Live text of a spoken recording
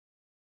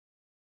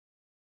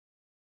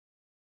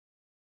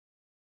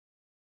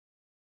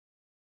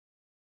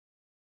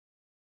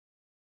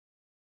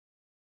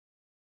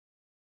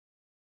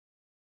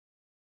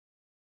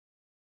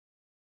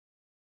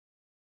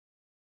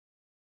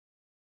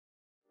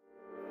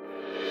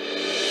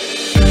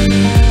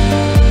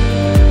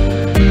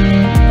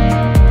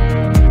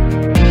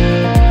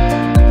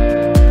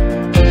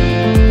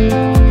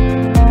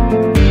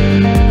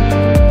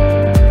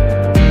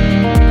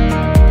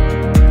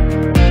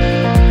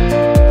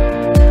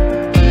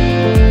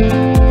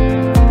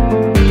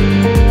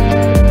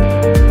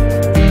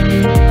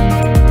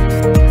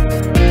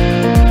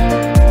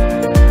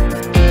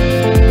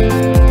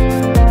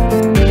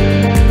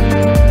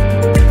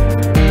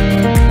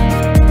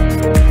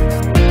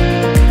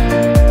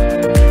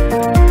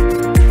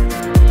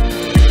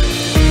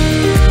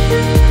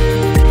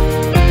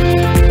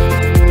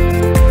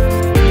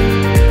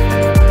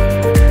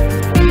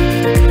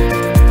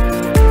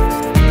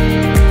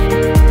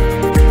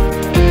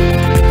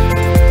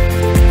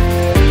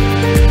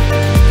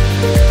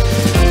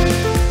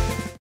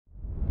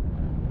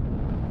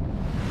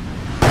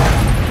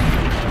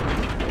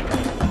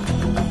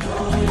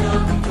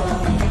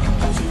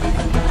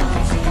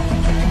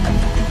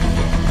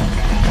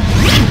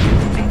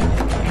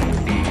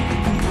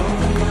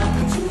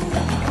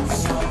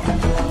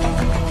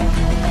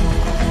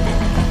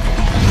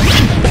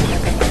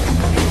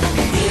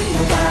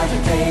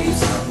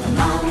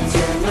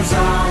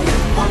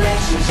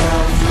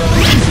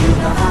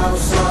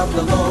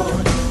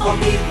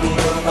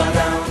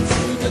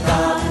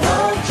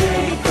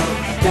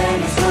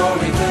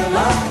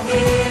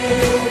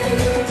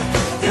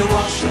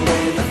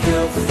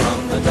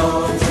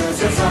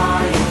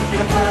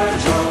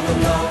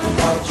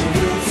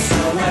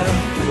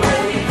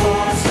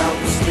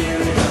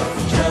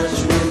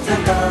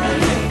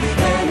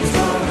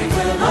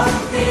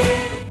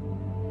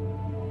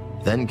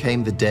Then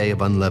came the day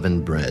of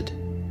unleavened bread,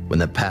 when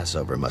the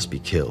Passover must be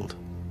killed.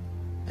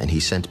 And he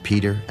sent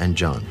Peter and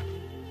John.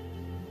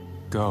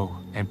 Go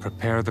and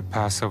prepare the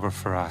Passover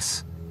for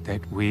us,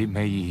 that we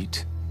may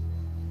eat.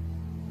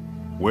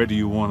 Where do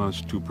you want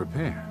us to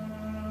prepare?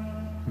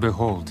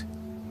 Behold,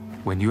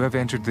 when you have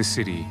entered the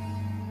city,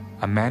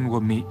 a man will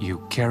meet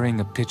you carrying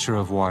a pitcher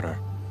of water.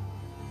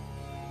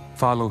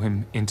 Follow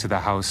him into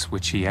the house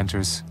which he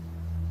enters.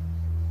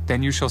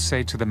 Then you shall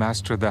say to the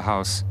master of the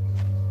house,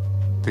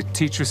 "The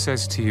teacher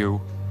says to you,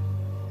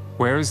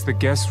 'Where is the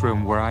guest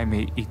room where I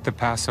may eat the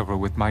Passover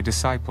with my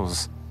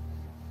disciples?'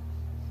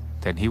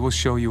 Then he will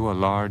show you a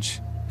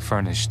large,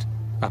 furnished,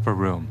 upper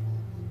room.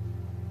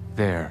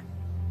 There,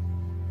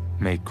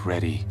 make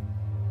ready."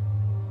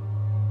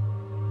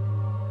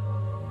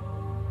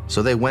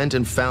 So they went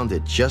and found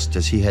it just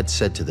as he had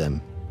said to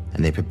them,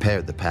 and they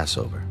prepared the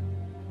Passover.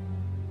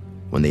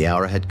 When the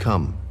hour had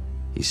come,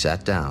 he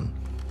sat down,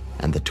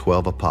 and the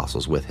 12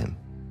 apostles with him.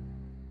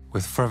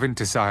 With fervent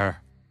desire,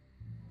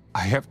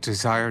 I have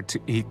desired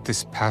to eat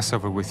this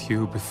Passover with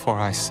you before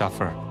I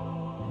suffer.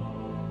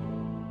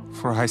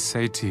 For I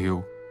say to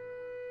you,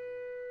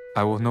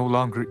 I will no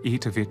longer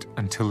eat of it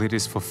until it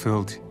is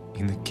fulfilled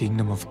in the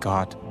kingdom of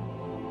God.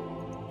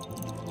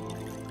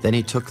 Then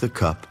he took the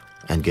cup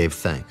and gave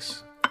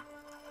thanks.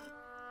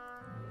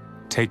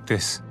 Take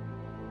this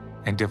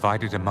and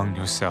divide it among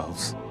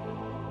yourselves.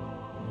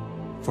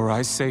 For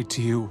I say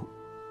to you,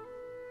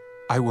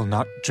 I will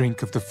not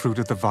drink of the fruit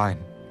of the vine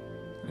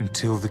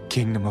until the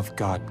kingdom of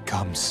God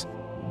comes.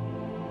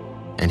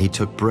 And he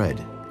took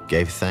bread,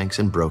 gave thanks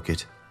and broke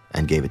it,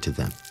 and gave it to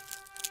them.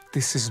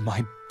 This is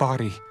my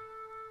body,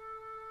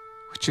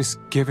 which is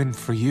given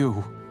for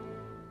you.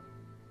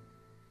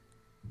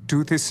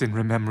 Do this in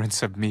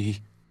remembrance of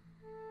me.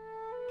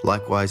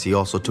 Likewise, he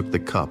also took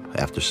the cup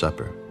after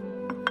supper.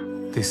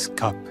 This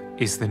cup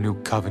is the new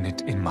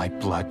covenant in my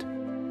blood,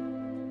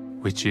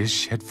 which is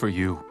shed for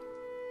you.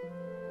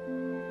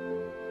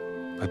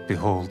 But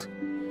behold,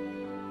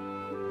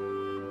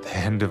 the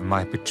hand of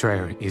my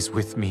betrayer is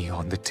with me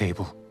on the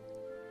table.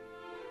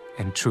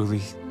 And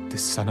truly, the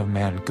Son of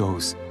Man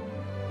goes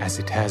as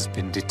it has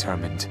been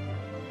determined.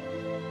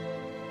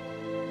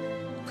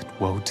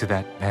 But woe to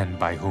that man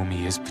by whom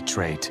he is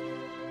betrayed.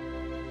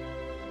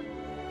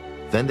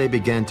 Then they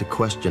began to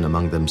question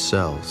among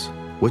themselves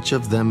which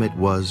of them it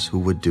was who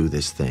would do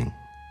this thing.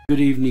 Good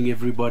evening,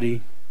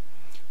 everybody.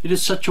 It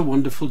is such a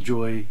wonderful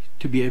joy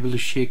to be able to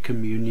share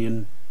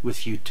communion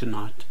with you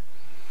tonight.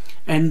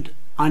 And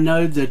I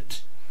know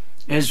that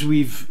as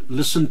we've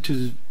listened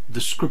to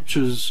the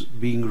scriptures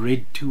being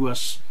read to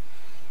us,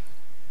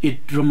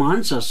 it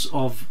reminds us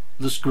of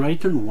this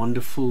great and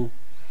wonderful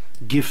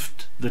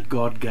gift that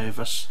God gave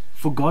us.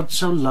 For God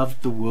so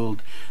loved the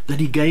world that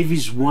he gave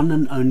his one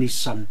and only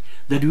Son,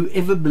 that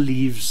whoever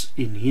believes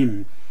in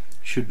him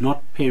should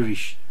not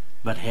perish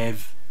but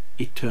have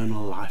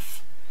eternal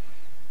life.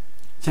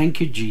 Thank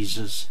you,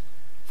 Jesus,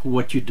 for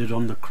what you did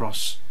on the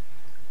cross.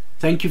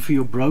 Thank you for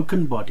your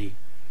broken body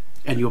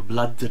and your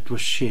blood that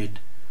was shed,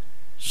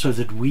 so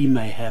that we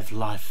may have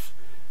life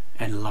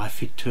and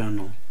life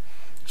eternal,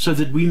 so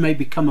that we may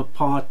become a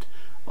part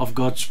of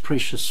God's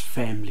precious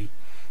family.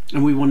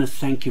 And we want to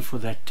thank you for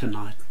that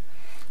tonight.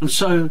 And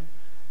so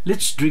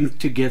let's drink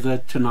together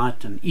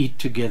tonight and eat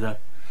together.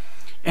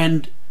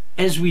 And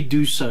as we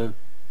do so,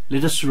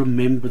 let us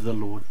remember the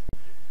Lord,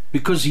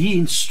 because he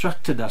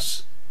instructed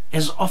us,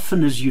 as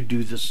often as you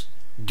do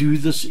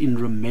this in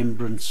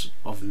remembrance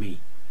of me.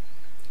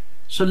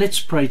 So let's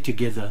pray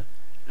together,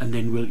 and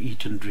then we'll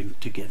eat and drink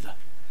together.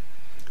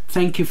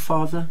 Thank you,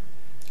 Father,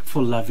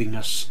 for loving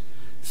us.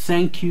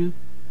 Thank you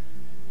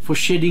for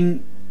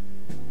shedding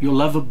your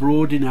love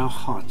abroad in our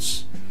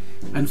hearts.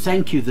 And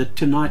thank you that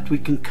tonight we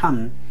can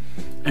come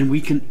and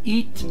we can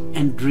eat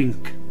and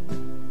drink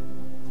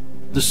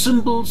the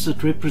symbols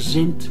that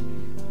represent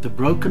the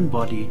broken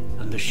body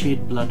and the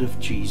shed blood of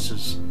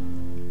Jesus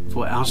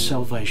for our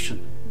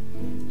salvation.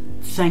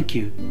 Thank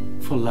you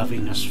for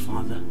loving us,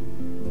 Father.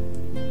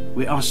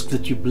 We ask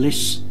that you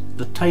bless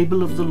the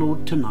table of the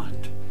Lord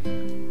tonight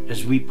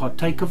as we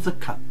partake of the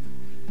cup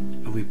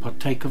and we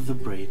partake of the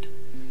bread.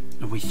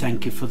 And we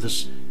thank you for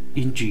this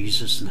in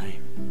Jesus'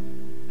 name.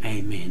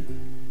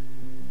 Amen.